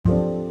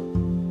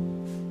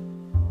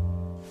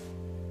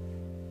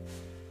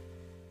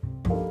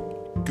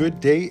Good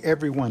day,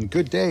 everyone.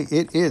 Good day.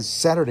 It is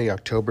Saturday,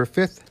 October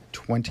 5th,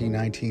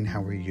 2019.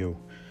 How are you?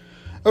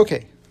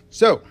 Okay,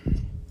 so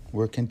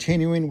we're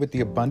continuing with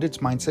the abundance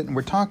mindset, and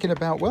we're talking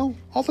about, all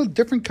the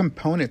different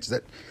components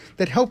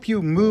that help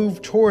you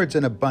move towards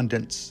an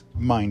abundance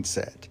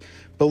mindset,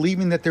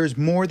 believing that there's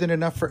more than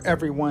enough for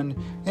everyone,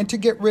 and to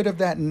get rid of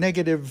that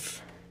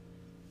negative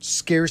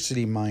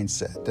scarcity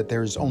mindset, that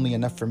there's only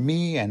enough for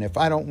me, and if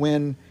I don't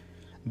win,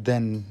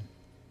 then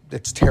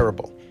it's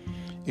terrible.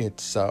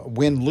 It's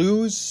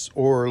win-lose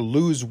or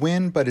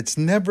lose-win, but it's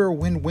never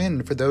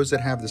win-win for those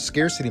that have the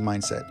scarcity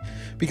mindset.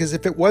 Because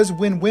if it was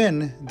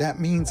win-win, that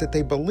means that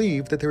they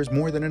believe that there is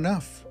more than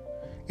enough.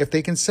 If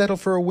they can settle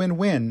for a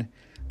win-win,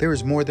 there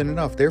is more than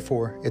enough.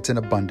 Therefore, it's an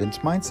abundance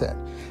mindset.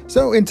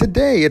 So in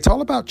today, it's all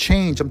about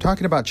change. I'm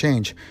talking about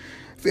change.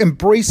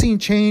 Embracing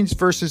change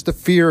versus the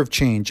fear of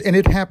change. And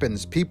it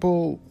happens.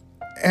 People,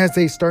 as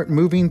they start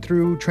moving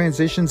through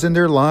transitions in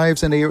their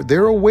lives, and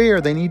they're aware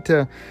they need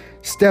to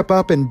step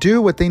up and do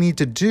what they need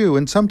to do.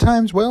 And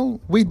sometimes,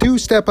 we do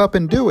step up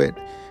and do it.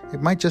 It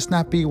might just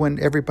not be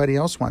when everybody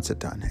else wants it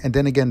done. And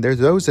then again, there's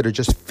those that are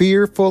just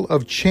fearful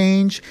of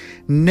change,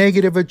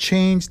 negative of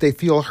change. They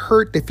feel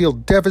hurt. They feel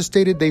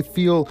devastated. They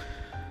feel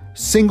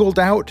singled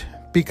out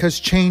because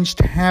change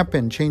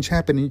happened.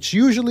 And it's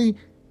usually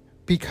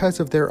because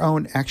of their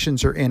own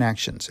actions or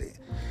inactions.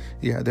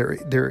 Yeah,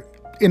 their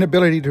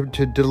inability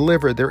to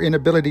deliver, their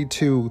inability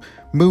to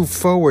move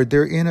forward,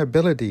 their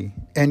inability,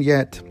 and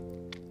yet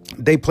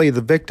they play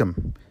the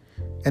victim.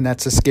 And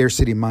that's a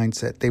scarcity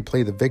mindset. They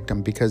play the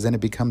victim because then it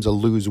becomes a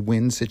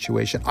lose-win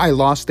situation. I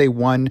lost, they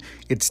won.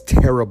 It's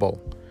terrible.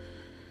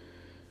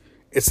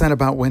 It's not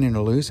about winning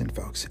or losing,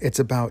 folks. It's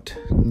about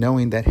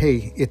knowing that,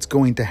 hey, it's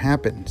going to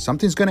happen.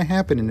 Something's going to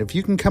happen. And if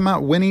you can come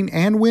out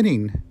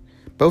winning,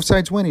 both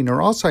sides winning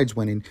or all sides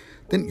winning,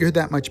 then you're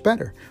that much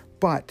better.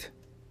 But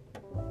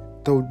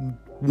the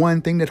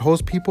one thing that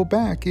holds people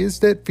back is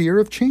that fear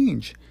of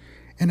change.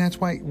 And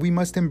that's why we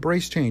must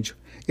embrace change.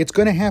 It's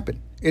going to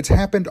happen. It's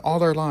happened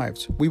all our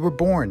lives. We were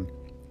born.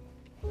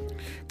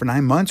 For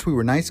 9 months, we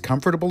were nice,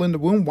 comfortable in the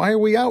womb. Why are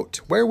we out?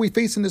 Why are we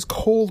facing this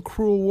cold,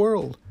 cruel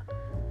world?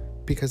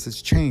 Because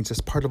it's change. That's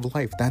part of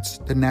life. That's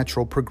the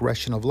natural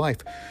progression of life.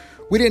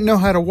 We didn't know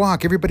how to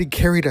walk. Everybody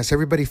carried us.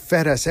 Everybody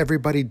fed us.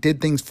 Everybody did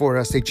things for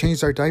us. They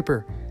changed our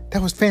diaper.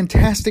 That was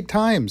fantastic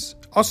times.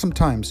 Awesome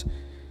times.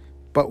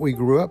 But we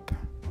grew up,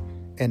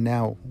 and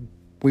now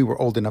we were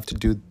old enough to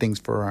do things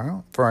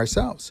for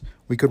ourselves.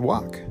 We could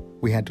walk.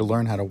 We had to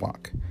learn how to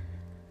walk.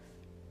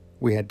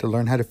 We had to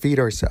learn how to feed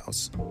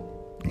ourselves.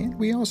 And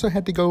we also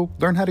had to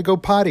learn how to go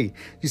potty.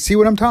 You see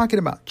what I'm talking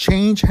about?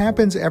 Change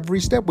happens every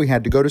step. We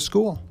had to go to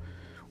school.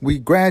 We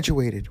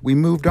graduated. We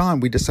moved on.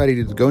 We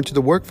decided to go into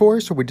the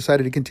workforce, or we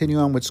decided to continue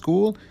on with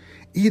school.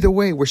 Either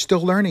way, we're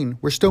still learning.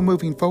 We're still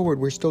moving forward.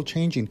 We're still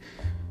changing.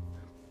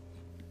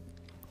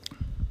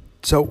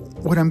 So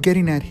what I'm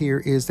getting at here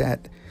is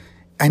that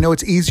I know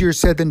it's easier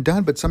said than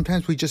done, but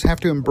sometimes we just have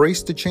to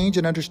embrace the change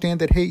and understand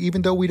that, hey,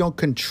 even though we don't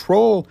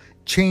control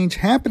change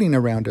happening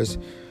around us,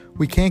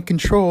 we can't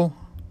control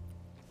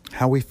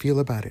how we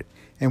feel about it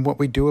and what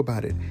we do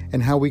about it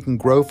and how we can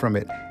grow from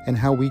it and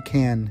how we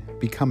can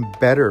become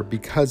better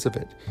because of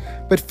it.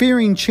 But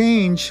fearing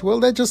change,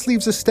 that just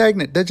leaves us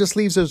stagnant. That just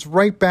leaves us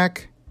right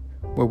back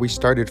where we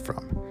started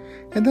from.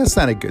 And that's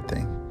not a good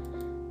thing.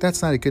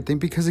 That's not a good thing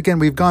because, again,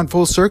 we've gone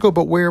full circle,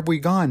 but where have we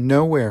gone?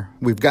 Nowhere.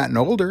 We've gotten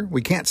older.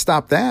 We can't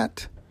stop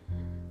that.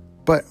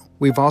 But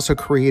we've also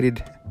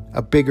created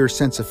a bigger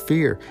sense of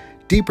fear,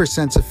 deeper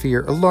sense of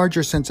fear, a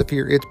larger sense of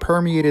fear. It's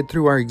permeated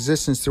through our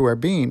existence, through our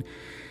being.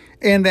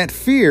 And that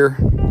fear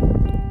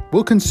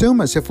will consume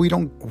us if we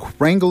don't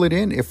wrangle it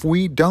in, if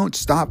we don't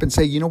stop and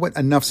say, you know what,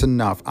 enough's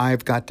enough.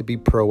 I've got to be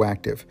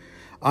proactive.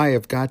 I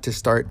have got to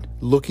start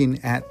looking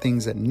at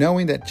things and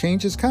knowing that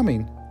change is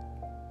coming.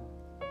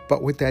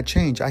 But with that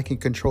change, I can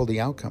control the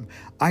outcome.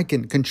 I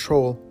can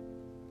control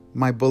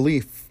my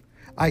belief.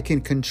 I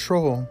can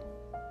control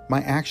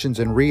my actions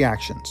and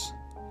reactions.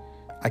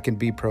 I can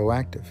be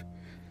proactive.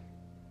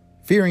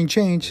 Fearing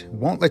change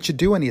won't let you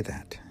do any of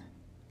that.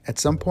 At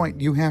some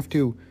point, you have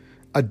to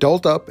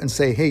adult up and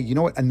say, hey, you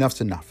know what? Enough's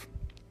enough.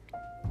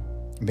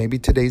 Maybe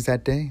today's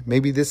that day.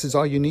 Maybe this is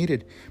all you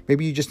needed.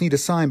 Maybe you just need a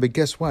sign. But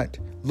guess what?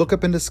 Look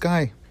up in the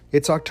sky.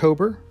 It's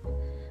October.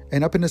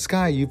 And up in the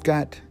sky, you've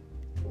got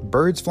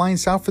birds flying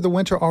south for the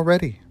winter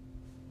already.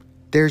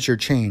 There's your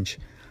change.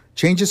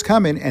 Change is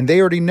coming, and they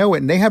already know it,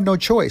 and they have no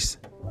choice.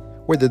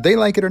 Whether they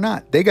like it or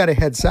not, they got to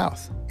head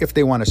south if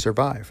they want to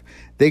survive.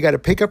 They got to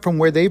pick up from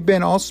where they've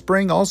been all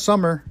spring, all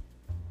summer,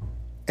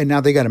 and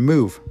now they got to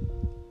move.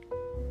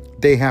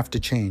 They have to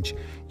change.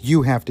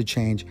 You have to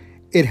change.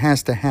 It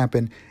has to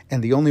happen,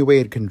 and the only way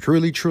it can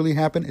truly, truly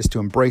happen is to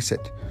embrace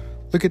it.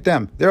 Look at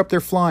them. They're up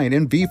there flying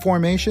in V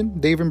formation.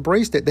 They've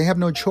embraced it. They have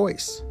no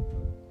choice.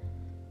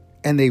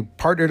 And they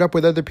partnered up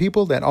with other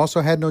people that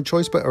also had no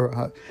choice,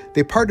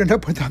 they partnered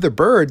up with other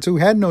birds who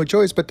had no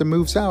choice but to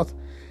move south.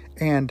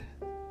 And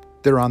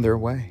they're on their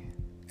way.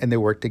 And they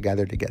work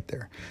together to get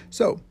there.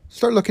 So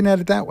start looking at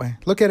it that way.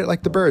 Look at it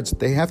like the birds.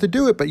 They have to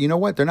do it, but you know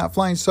what? They're not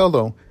flying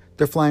solo.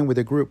 They're flying with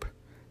a group.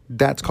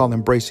 That's called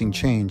embracing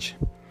change.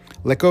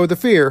 Let go of the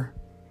fear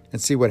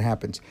and see what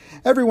happens.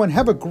 Everyone,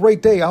 have a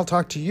great day. I'll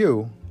talk to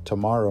you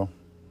tomorrow.